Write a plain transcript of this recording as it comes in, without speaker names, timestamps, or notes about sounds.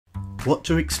What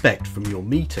to expect from your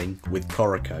meeting with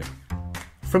Coreco.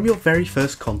 From your very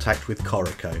first contact with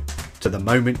Coreco to the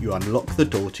moment you unlock the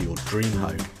door to your dream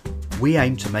home, we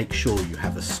aim to make sure you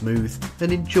have a smooth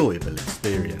and enjoyable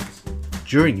experience.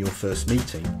 During your first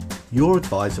meeting, your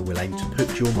advisor will aim to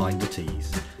put your mind at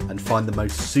ease and find the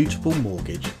most suitable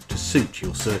mortgage to suit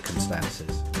your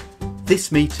circumstances.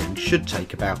 This meeting should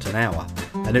take about an hour,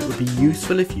 and it would be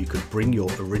useful if you could bring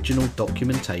your original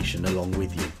documentation along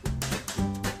with you.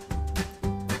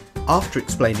 After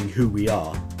explaining who we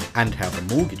are and how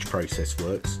the mortgage process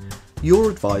works,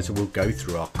 your advisor will go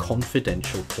through our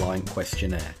confidential client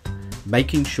questionnaire,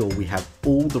 making sure we have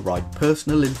all the right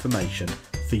personal information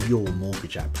for your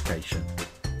mortgage application.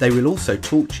 They will also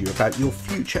talk to you about your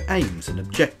future aims and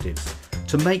objectives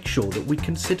to make sure that we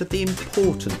consider the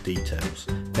important details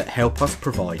that help us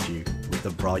provide you with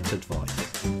the right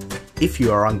advice. If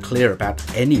you are unclear about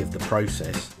any of the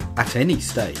process at any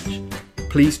stage,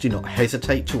 please do not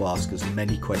hesitate to ask as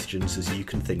many questions as you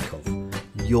can think of.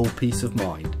 Your peace of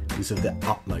mind is of the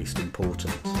utmost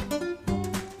importance.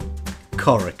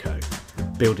 Coreco,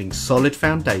 building solid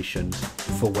foundations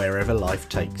for wherever life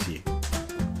takes you.